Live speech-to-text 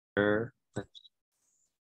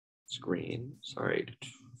screen. Sorry.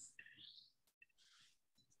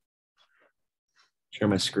 Share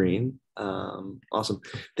my screen. Awesome.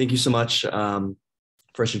 Thank you so much,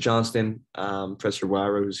 Professor Johnston, Professor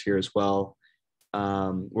Wyra, who's here as well.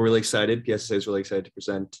 We're really excited. PSSA is really excited to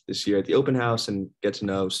present this year at the open house and get to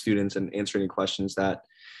know students and answer any questions that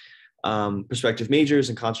prospective majors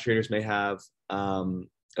and concentrators may have,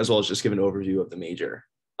 as well as just give an overview of the major.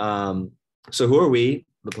 So who are we?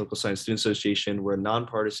 The Political Science Student Association. We're a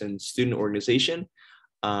nonpartisan student organization.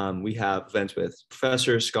 We have events with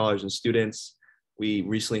professors, scholars, and students. We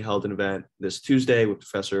recently held an event this Tuesday with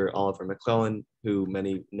Professor Oliver McClellan, who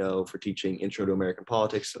many know for teaching Intro to American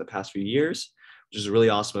Politics in the past few years, which is a really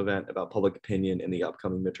awesome event about public opinion in the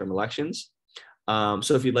upcoming midterm elections.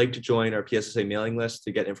 So if you'd like to join our PSSA mailing list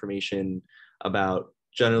to get information about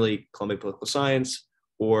generally Columbia political science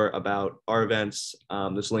or about our events,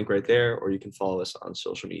 there's a link right there, or you can follow us on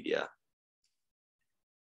social media.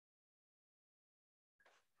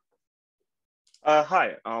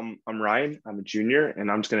 Hi, I'm Ryan. I'm a junior,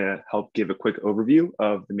 and I'm just going to help give a quick overview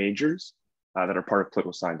of the majors that are part of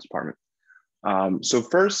Political Science Department. So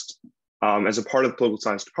first, as a part of the Political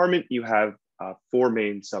Science Department, you have 4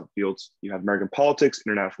 main subfields. You have American Politics,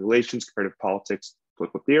 International Relations, Comparative Politics,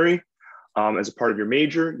 Political Theory. As a part of your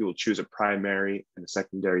major, you will choose a primary and a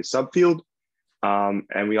secondary subfield.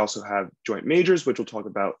 And we also have joint majors, which we'll talk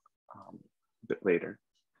about a bit later.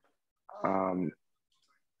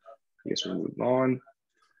 I guess we'll move on.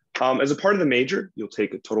 As a part of the major, you'll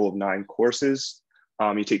take a total of 9 courses.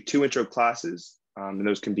 You take 2 intro classes, and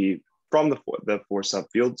those can be from the 4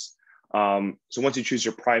 subfields. So once you choose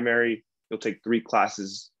your primary, you'll take 3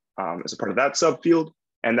 classes as a part of that subfield,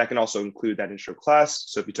 and that can also include that intro class.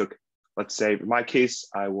 So if you took, let's say in my case,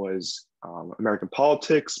 I was American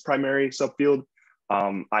Politics primary subfield.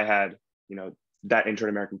 I had, that intro to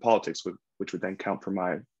American Politics, which would then count for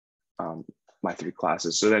my 3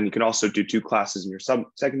 classes. So then you can also do 2 classes in your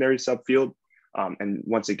secondary subfield. And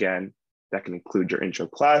once again, that can include your intro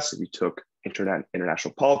class. If you took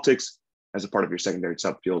international politics as a part of your secondary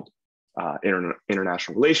subfield,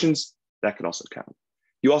 international relations, that can also count.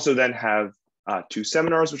 You also then have 2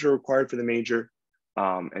 seminars, which are required for the major.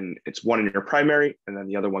 And it's one in your primary, and then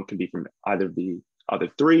the other one can be from either of the other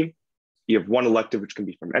 3. You have 1 elective, which can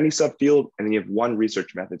be from any subfield, and then you have 1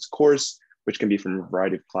 research methods course, which can be from a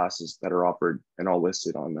variety of classes that are offered and all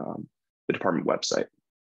listed on the department website.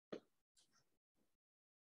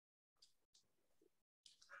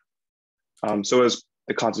 So as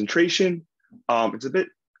the concentration, it's a bit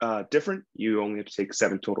different. You only have to take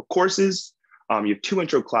 7 total courses. You have 2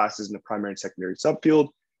 intro classes in the primary and secondary subfield.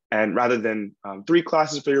 And rather than 3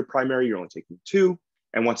 classes for your primary, you're only taking 2.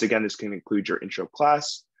 And once again, this can include your intro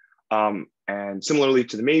class. And similarly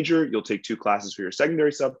to the major, you'll take 2 classes for your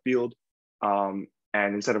secondary subfield. And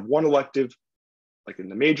instead of 1 elective, like in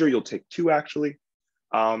the major, you'll take 2 actually.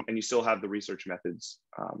 And you still have the research methods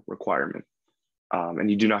requirement. And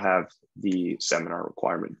you do not have the seminar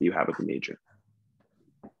requirement that you have with the major.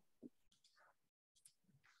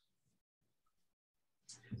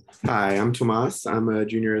 Hi, I'm Tomas. I'm a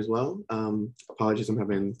junior as well. Apologies, I'm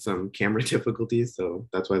having some camera difficulties, so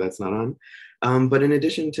that's why that's not on. But in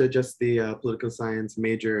addition to just the political science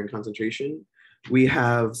major and concentration, we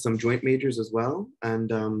have some joint majors as well.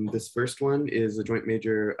 And this first one is a joint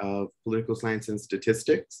major of political science and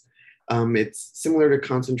statistics. It's similar to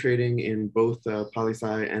concentrating in both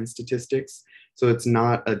poli-sci and statistics. So it's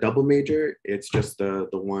not a double major, it's just the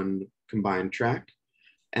one combined track.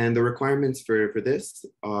 And the requirements for this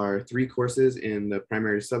are 3 courses in the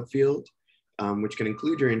primary subfield, which can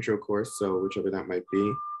include your intro course, so whichever that might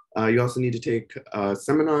be. You also need to take a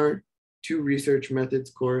seminar, 2 research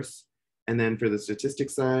methods course, and then for the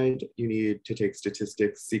statistics side, you need to take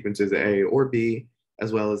statistics sequences A or B,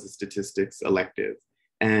 as well as the statistics elective.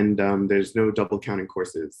 And there's no double counting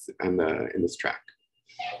courses in this track.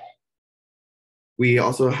 We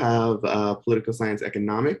also have political science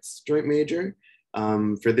economics joint major.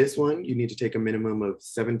 For this one, you need to take a minimum of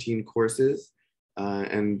 17 courses.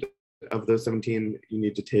 And of those 17, you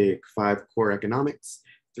need to take 5 core economics,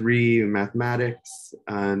 3 mathematics,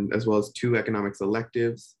 and as well as 2 economics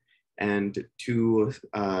electives and 2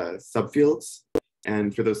 subfields.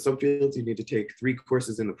 And for those subfields, you need to take 3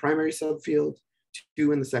 courses in the primary subfield,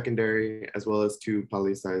 2 in the secondary, as well as 2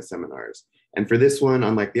 poli-sci seminars. And for this one,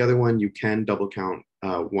 unlike the other one, you can double count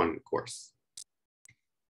 1 course.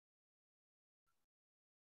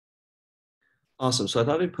 Awesome. So I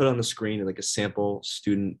thought I'd put on the screen like a sample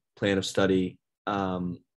student plan of study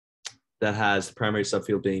that has the primary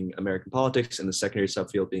subfield being American politics and the secondary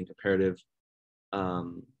subfield being comparative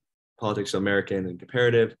Politics of American and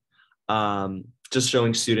Comparative. Just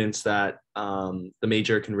showing students that the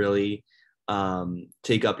major can really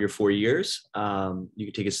take up your 4 years. You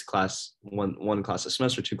can take a class, one class a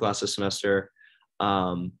semester, 2 classes a semester.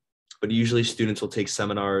 But usually students will take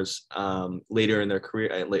seminars later in their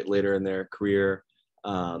career, later in their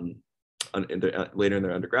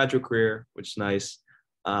undergraduate career, which is nice.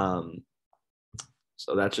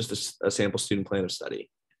 So that's just a sample student plan of study.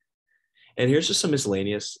 And here's just some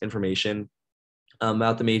miscellaneous information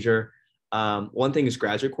about the major. One thing is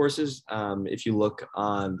graduate courses. If you look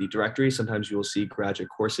on the directory, sometimes you will see graduate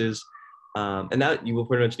courses. And that you will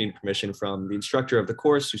pretty much need permission from the instructor of the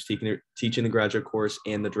course who's teaching the graduate course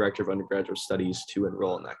and the director of undergraduate studies to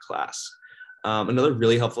enroll in that class. Another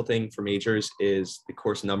really helpful thing for majors is the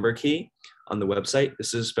course number key on the website.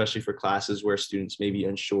 This is especially for classes where students may be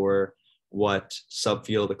unsure what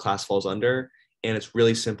subfield the class falls under. And it's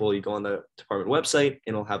really simple. You go on the department website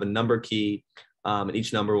and it'll have a number key, and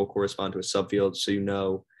each number will correspond to a subfield. So you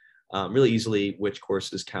know really easily which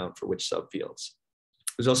courses count for which subfields.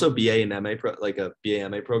 There's also BA and MA, like a BA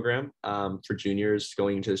MA program for juniors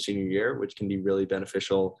going into the senior year, which can be really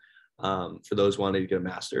beneficial for those wanting to get a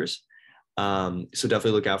master's. So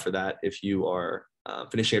definitely look out for that if you are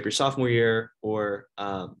finishing up your sophomore year, or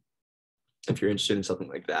if you're interested in something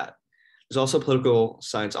like that. There's also a Political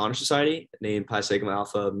Science Honor Society named Pi Sigma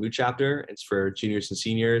Alpha Mu Chapter. It's for juniors and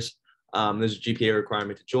seniors. There's a GPA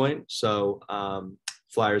requirement to join. So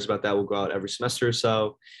flyers about that will go out every semester or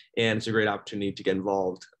so. And it's a great opportunity to get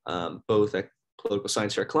involved both at political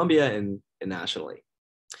science here at Columbia and nationally.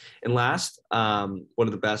 And last, one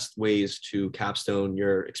of the best ways to capstone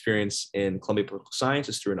your experience in Columbia Political Science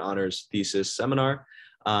is through an honors thesis seminar,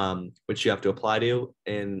 which you have to apply to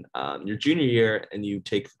in your junior year, and you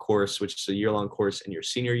take the course, which is a year-long course, in your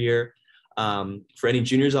senior year. For any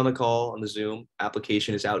juniors on the call on the Zoom,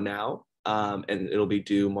 application is out now, and it'll be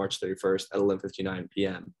due March 31st at 11:59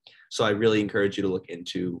 p.m. So I really encourage you to look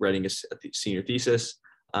into writing a senior thesis.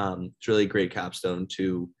 It's really a great capstone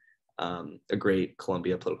to a great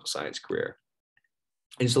Columbia political science career.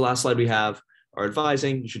 And just the last slide we have are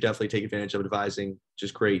advising. You should definitely take advantage of advising, which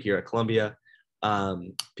is great here at Columbia.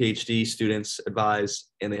 PhD students advise,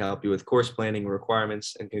 and they help you with course planning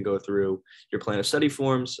requirements and can go through your plan of study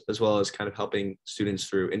forms, as well as kind of helping students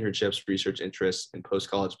through internships, research interests, and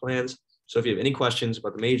post-college plans. So if you have any questions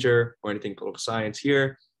about the major or anything political science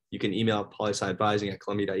here, you can email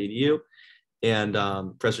poli-sci-advising@columbia.edu. And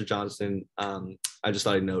Professor Johnston, I just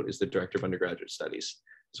thought I'd note, is the Director of Undergraduate Studies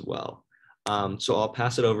as well. So I'll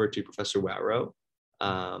pass it over to Professor Wawrow.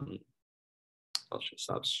 I'll just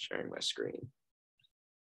stop sharing my screen.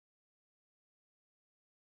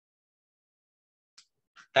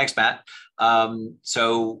 Thanks, Matt.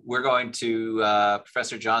 So we're going to,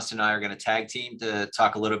 Professor Johnston and I are going to tag team to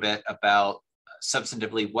talk a little bit about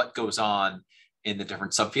substantively what goes on in the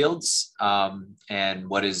different subfields and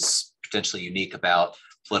what is potentially unique about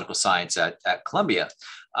political science at Columbia.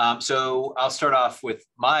 So I'll start off with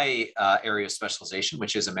my area of specialization,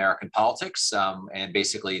 which is American politics. And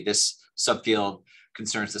basically this subfield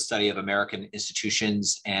concerns the study of American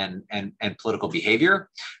institutions and political behavior.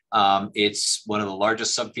 It's one of the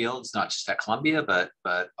largest subfields, not just at Columbia, but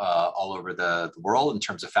all over the world in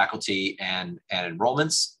terms of faculty and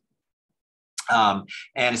enrollments. And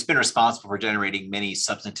it's been responsible for generating many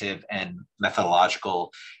substantive and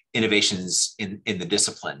methodological innovations in the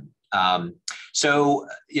discipline. So,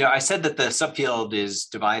 I said that the subfield is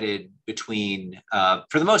divided between,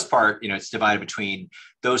 for the most part, it's divided between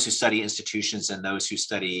those who study institutions and those who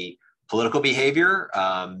study political behavior.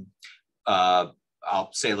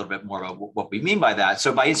 I'll say a little bit more about what we mean by that.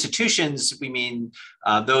 So by institutions, we mean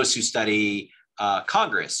those who study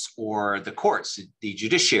Congress or the courts, the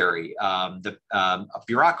judiciary, the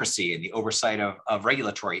bureaucracy, and the oversight of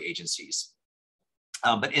regulatory agencies.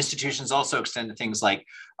 But institutions also extend to things like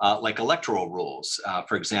electoral rules.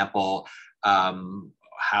 For example, how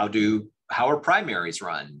are primaries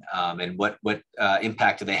run, and what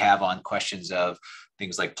impact do they have on questions of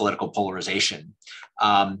things like political polarization?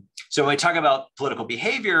 So when we talk about political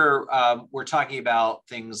behavior, we're talking about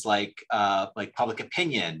things like public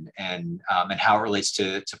opinion and how it relates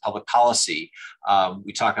to public policy.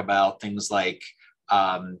 We talk about things like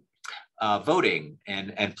voting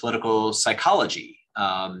and political psychology.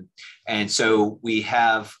 And so we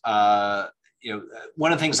have,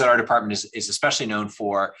 one of the things that our department is especially known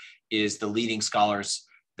for is the leading scholars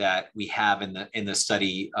that we have in the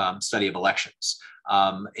study of elections.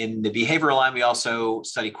 In the behavioral line, we also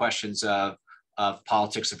study questions of of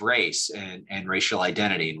politics of race and racial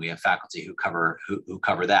identity, and we have faculty who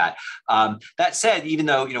cover that. That said, even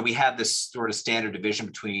though we have this sort of standard division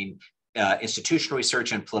between institutional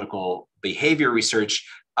research and political behavior research,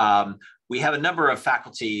 we have a number of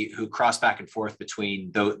faculty who cross back and forth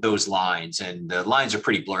between those lines, and the lines are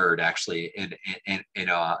pretty blurred actually in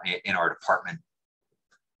our department,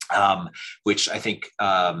 which I think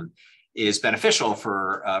is beneficial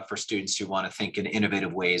for students who want to think in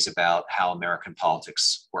innovative ways about how American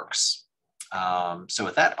politics works. So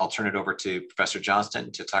with that, I'll turn it over to Professor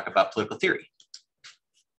Johnston to talk about political theory.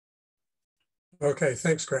 Okay,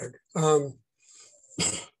 thanks, Greg.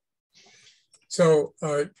 So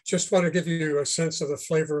just want to give you a sense of the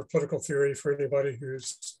flavor of political theory for anybody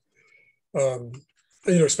who's,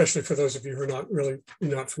 especially for those of you who are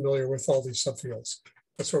not familiar with all these subfields.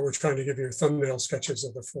 That's what we're trying to give you, thumbnail sketches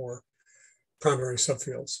of the 4 primary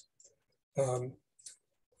subfields.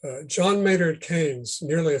 John Maynard Keynes,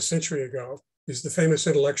 nearly a century ago, is the famous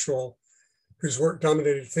intellectual whose work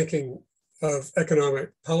dominated thinking of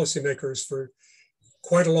economic policymakers for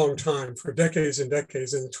quite a long time, for decades and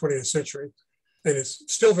decades in the 20th century. And it's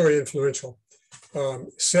still very influential,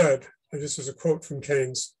 said, and this is a quote from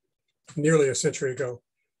Keynes nearly a century ago,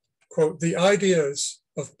 quote, "The ideas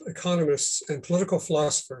of economists and political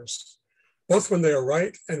philosophers, both when they are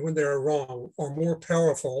right and when they are wrong, are more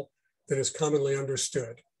powerful than is commonly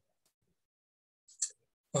understood."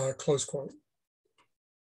 Close quote.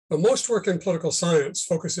 Now, most work in political science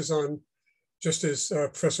focuses on, just as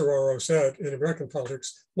Professor Wawrow said, in American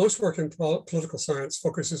politics, most work in political science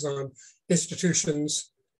focuses on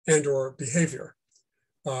institutions and or behavior,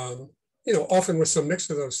 often with some mix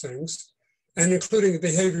of those things, and including the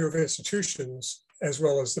behavior of institutions as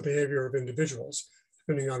well as the behavior of individuals,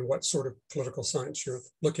 depending on what sort of political science you're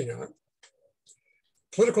looking at.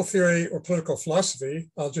 Political theory or political philosophy,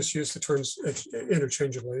 I'll just use the terms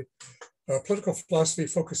interchangeably. Political philosophy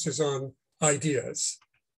focuses on ideas.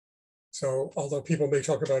 So although people may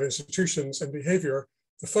talk about institutions and behavior,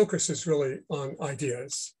 the focus is really on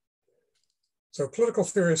ideas. So political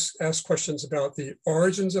theorists ask questions about the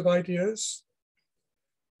origins of ideas.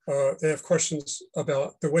 They have questions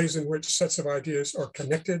about the ways in which sets of ideas are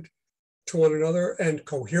connected to one another and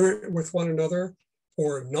coherent with one another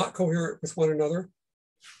or not coherent with one another.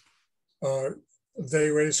 They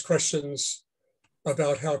raise questions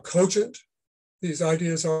about how cogent these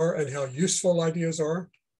ideas are and how useful ideas are.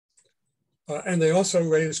 And they also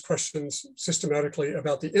raise questions systematically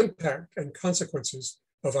about the impact and consequences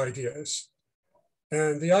of ideas.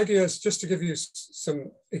 And the ideas, just to give you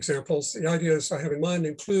some examples, the ideas I have in mind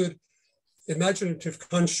include imaginative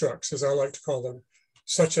constructs, as I like to call them,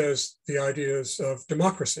 such as the ideas of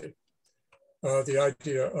democracy, the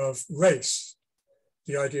idea of race,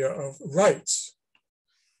 the idea of rights,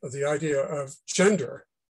 the idea of gender,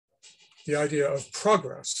 the idea of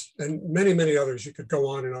progress, and many, many others. You could go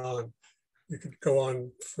on and on. You could go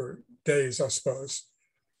on for days, I suppose.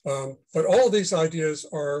 But all of these ideas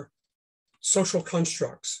are social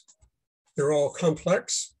constructs. They're all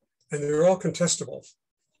complex and they're all contestable.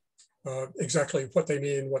 Exactly what they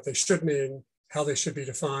mean, what they should mean, how they should be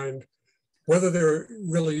defined, whether they're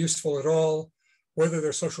really useful at all, whether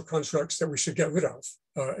they're social constructs that we should get rid of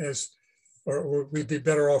or we'd be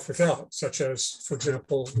better off without, such as, for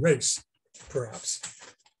example, race, perhaps.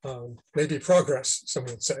 Maybe progress, some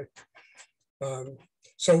would say.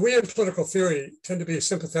 So we in political theory tend to be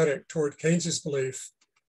sympathetic toward Keynes's belief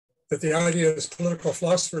that the ideas political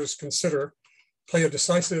philosophers consider play a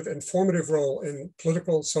decisive and formative role in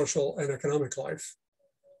political, social, and economic life.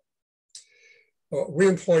 We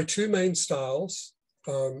employ 2 main styles.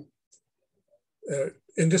 In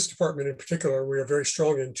this department in particular, we are very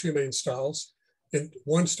strong in 2 main styles.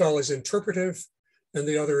 One style is interpretive and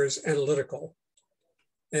the other is analytical.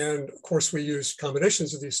 And of course, we use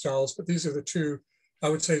combinations of these styles, but these are the 2, I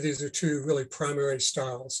would say these are 2 really primary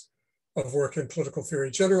styles of work in political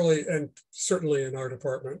theory, generally, and certainly in our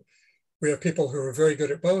department. We have people who are very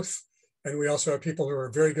good at both, and we also have people who are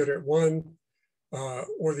very good at one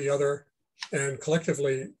or the other. And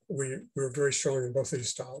collectively, we're very strong in both of these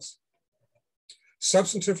styles.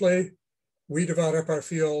 Substantively, we divide up our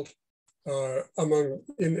field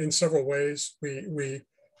in several ways. We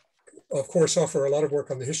of course, offer a lot of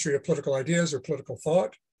work on the history of political ideas or political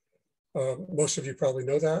thought. Most of you probably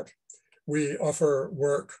know that. We offer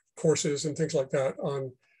work, courses, and things like that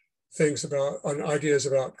on ideas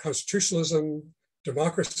about constitutionalism,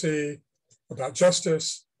 democracy, about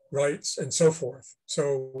justice, rights, and so forth.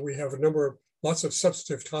 So we have lots of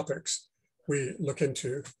substantive topics we look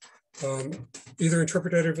into, either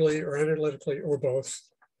interpretatively or analytically or both.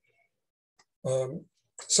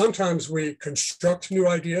 Sometimes we construct new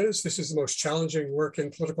ideas. This is the most challenging work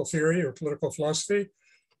in political theory or political philosophy,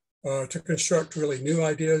 to construct really new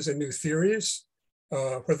ideas and new theories,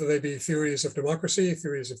 whether they be theories of democracy,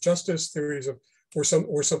 theories of justice, theories of,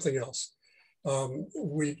 or something else.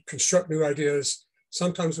 We construct new ideas,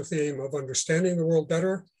 sometimes with the aim of understanding the world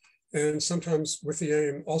better, and sometimes with the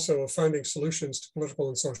aim also of finding solutions to political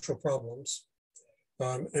and social problems.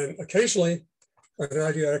 And occasionally, an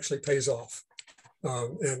idea actually pays off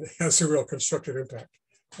and has a real constructive impact.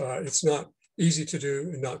 It's not easy to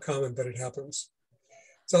do and not common, but it happens.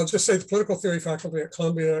 So I'll just say the political theory faculty at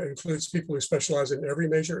Columbia includes people who specialize in every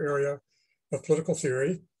major area of political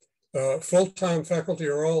theory. Full-time faculty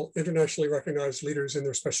are all internationally recognized leaders in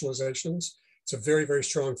their specializations. It's a very, very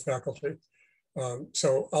strong faculty.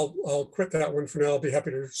 So I'll quit that one for now. I'll be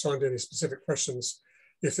happy to respond to any specific questions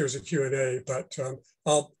if there's a Q&A, but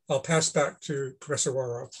I'll pass back to Professor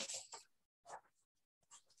Wawrow.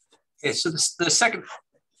 Okay, so the second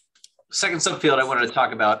subfield I wanted to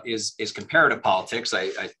talk about is comparative politics.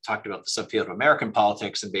 I talked about the subfield of American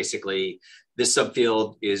politics, and basically this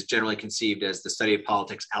subfield is generally conceived as the study of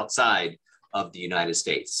politics outside of the United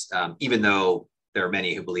States, even though there are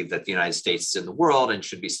many who believe that the United States is in the world and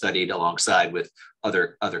should be studied alongside with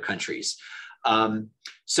other countries.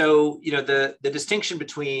 So, you know, the distinction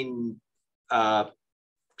between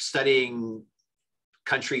studying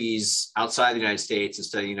countries outside the United States and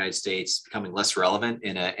studying the United States becoming less relevant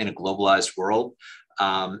in a globalized world.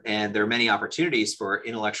 And there are many opportunities for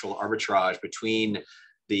intellectual arbitrage between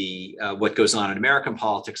what goes on in American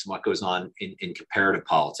politics and what goes on in comparative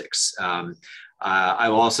politics. I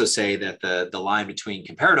will also say that the line between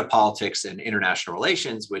comparative politics and international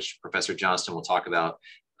relations, which Professor Johnston will talk about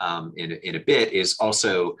in a bit, is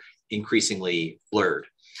also increasingly blurred.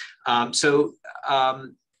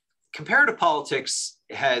 Comparative politics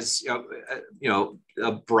has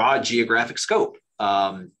a broad geographic scope,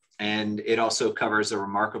 and it also covers a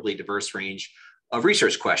remarkably diverse range of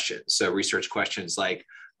research questions. So research questions like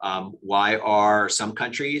why are some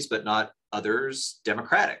countries but not others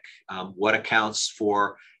democratic? What accounts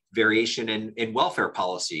for variation in welfare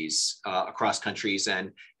policies across countries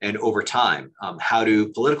and over time? How do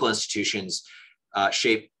political institutions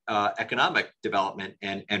shape economic development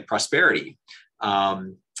and prosperity?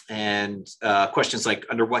 And questions like,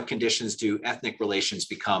 under what conditions do ethnic relations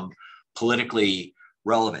become politically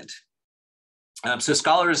relevant? So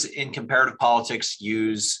scholars in comparative politics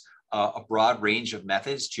use a broad range of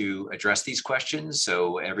methods to address these questions.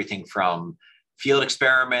 So everything from field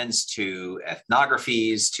experiments to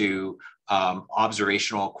ethnographies to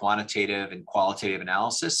observational, quantitative, and qualitative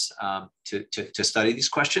analysis to study these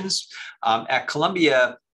questions. At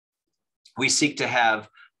Columbia, we seek to have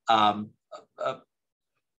a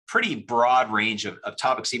pretty broad range of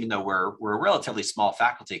topics, even though we're a relatively small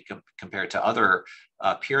faculty compared to other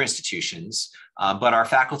peer institutions. But our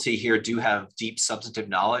faculty here do have deep substantive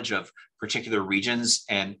knowledge of particular regions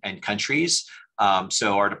and countries.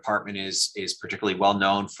 So our department is particularly well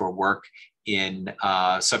known for work in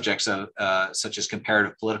subjects of such as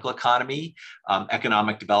comparative political economy,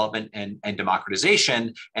 economic development and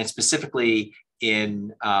democratization, and specifically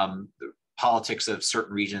in politics of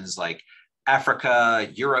certain regions like Africa,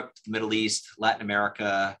 Europe, the Middle East, Latin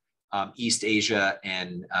America, East Asia,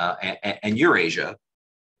 and Eurasia.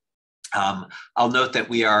 I'll note that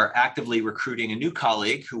we are actively recruiting a new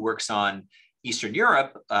colleague who works on Eastern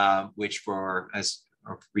Europe, which, for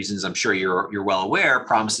reasons I'm sure you're well aware,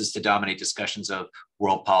 promises to dominate discussions of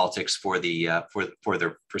world politics for the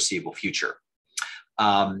foreseeable future.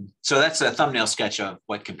 So that's a thumbnail sketch of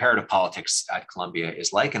what comparative politics at Columbia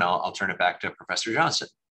is like, and I'll turn it back to Professor Johnston.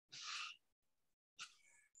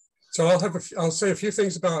 So I'll say a few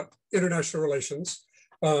things about international relations.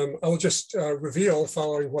 I will just reveal,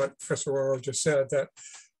 following what Professor Wawrow just said, that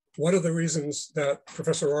one of the reasons that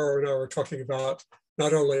Professor Wawrow and I were talking about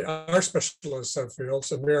not only our specialist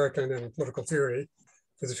subfields, American and political theory,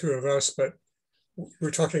 for the two of us, but we're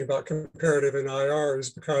talking about comparative and IR is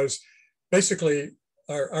because basically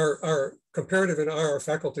our comparative and IR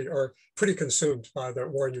faculty are pretty consumed by the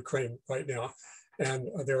war in Ukraine right now. And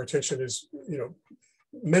their attention is,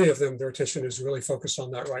 many of them, their attention is really focused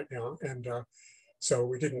on that right now. And so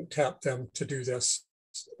we didn't tap them to do this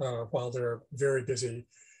while they're very busy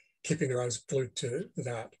keeping their eyes glued to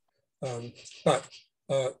that.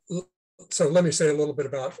 So let me say a little bit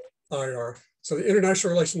about IR. So the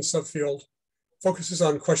international relations subfield focuses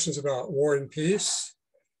on questions about war and peace,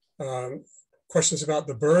 questions about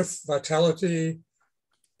the birth, vitality,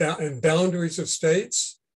 and boundaries of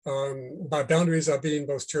states. By boundaries, I mean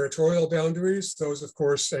both territorial boundaries. Those, of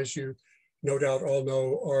course, as you no doubt all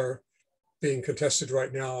know, are being contested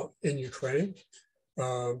right now in Ukraine,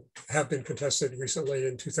 have been contested recently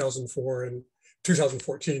in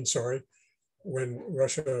 2014, sorry, when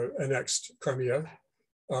Russia annexed Crimea,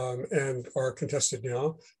 and are contested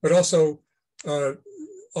now, but also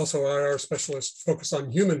IR specialists focus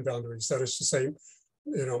on human boundaries. That is to say,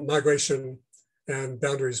 migration and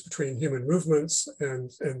boundaries between human movements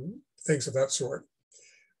and things of that sort.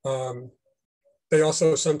 They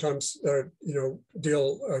also sometimes,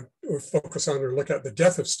 deal or focus on or look at the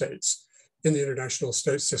death of states in the international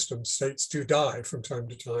state system. States do die from time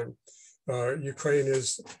to time. Ukraine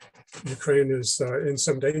is in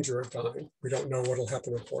some danger of dying. We don't know what will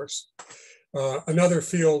happen, of course. Another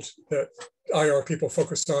field that IR people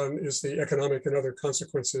focus on is the economic and other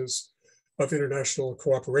consequences of international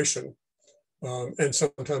cooperation, and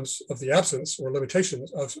sometimes of the absence or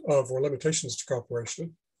limitations or limitations to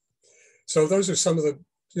cooperation. So those are some of the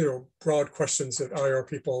broad questions that IR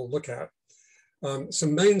people look at.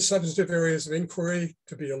 Some main substantive areas of inquiry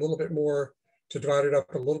to divide it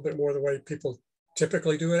up a little bit more the way people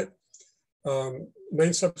typically do it.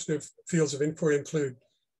 Main substantive fields of inquiry include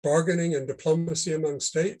bargaining and diplomacy among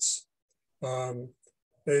states. They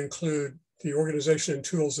include the organization and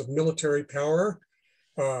tools of military power.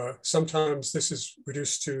 Sometimes this is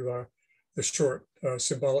reduced to the short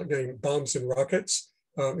symbolic name bombs and rockets.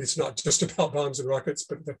 It's not just about bombs and rockets,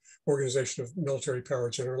 but the organization of military power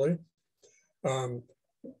generally.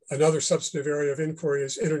 Another substantive area of inquiry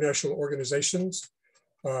is international organizations.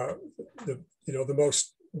 The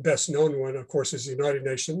most best known one, of course, is the United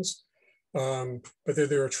Nations. But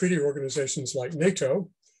there are treaty organizations like NATO.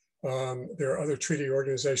 There are other treaty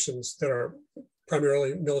organizations that are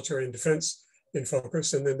primarily military and defense in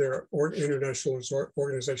focus. And then there are international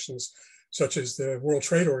organizations such as the World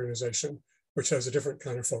Trade Organization, which has a different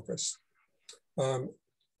kind of focus.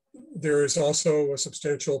 There is also a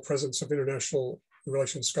substantial presence of international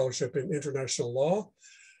relations scholarship in international law.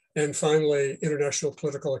 And finally, international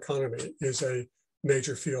political economy is a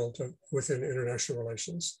major field within international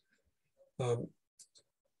relations.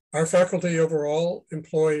 Our faculty overall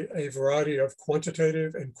employ a variety of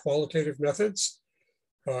quantitative and qualitative methods.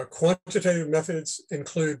 Quantitative methods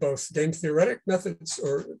include both game theoretic methods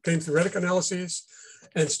or game theoretic analyses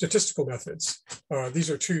and statistical methods. These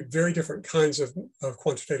are two very different kinds of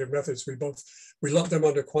quantitative methods. We lump them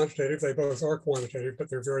under quantitative. They both are quantitative, but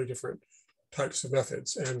they're very different types of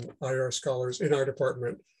methods. And IR scholars in our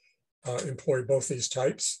department employ both these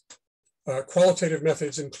types. Qualitative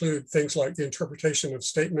methods include things like the interpretation of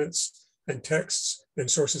statements and texts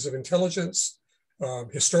and sources of intelligence,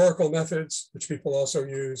 historical methods, which people also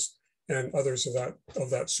use, and others of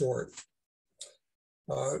that sort.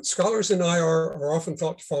 Scholars in IR are often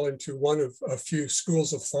thought to fall into one of a few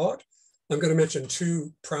schools of thought. I'm going to mention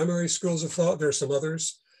two primary schools of thought. There are some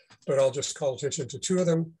others, but I'll just call attention to two of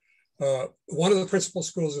them. One of the principal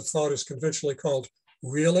schools of thought is conventionally called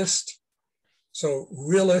realist. So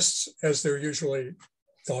realists, as they're usually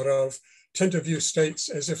thought of, tend to view states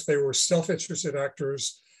as if they were self-interested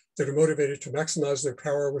actors that are motivated to maximize their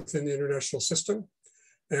power within the international system.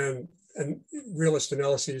 And realist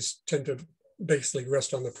analyses tend to basically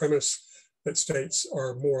rest on the premise that states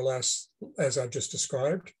are more or less as I've just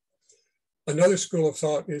described. Another school of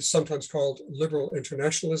thought is sometimes called liberal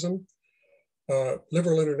internationalism.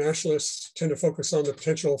 Liberal internationalists tend to focus on the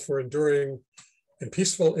potential for enduring and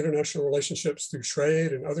peaceful international relationships through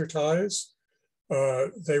trade and other ties.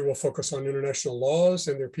 They will focus on international laws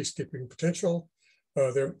and their peacekeeping potential,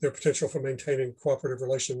 their potential for maintaining cooperative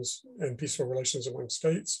relations and peaceful relations among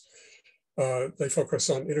states. They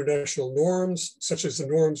focus on international norms, such as the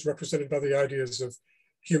norms represented by the ideas of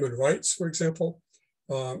human rights, for example,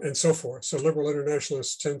 and so forth. So liberal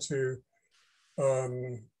internationalists tend to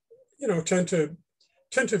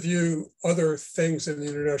view other things in the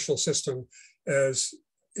international system as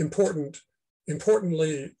importantly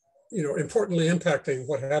impacting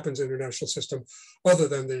what happens in the international system, other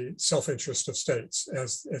than the self-interest of states,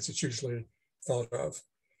 as it's usually thought of.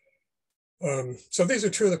 So these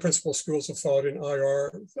are two of the principal schools of thought in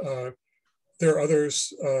IR. There are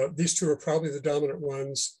others. These two are probably the dominant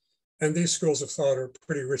ones, and these schools of thought are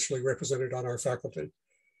pretty richly represented on our faculty.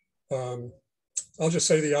 I'll just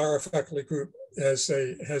say the IR faculty group has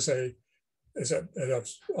a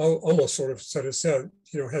I've almost sort of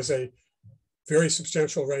has a very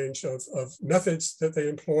substantial range of methods that they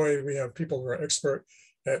employ. We have people who are expert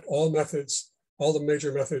at all methods, all the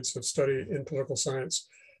major methods of study in political science.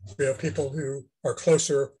 We have people who are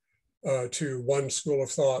closer to one school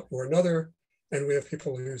of thought or another, and we have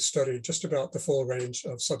people who study just about the full range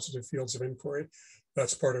of substantive fields of inquiry.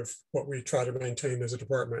 That's part of what we try to maintain as a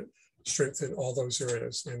department, strength in all those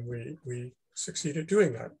areas, and we succeed at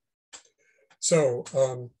doing that. So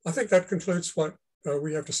I think that concludes what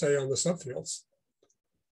we have to say on the subfields.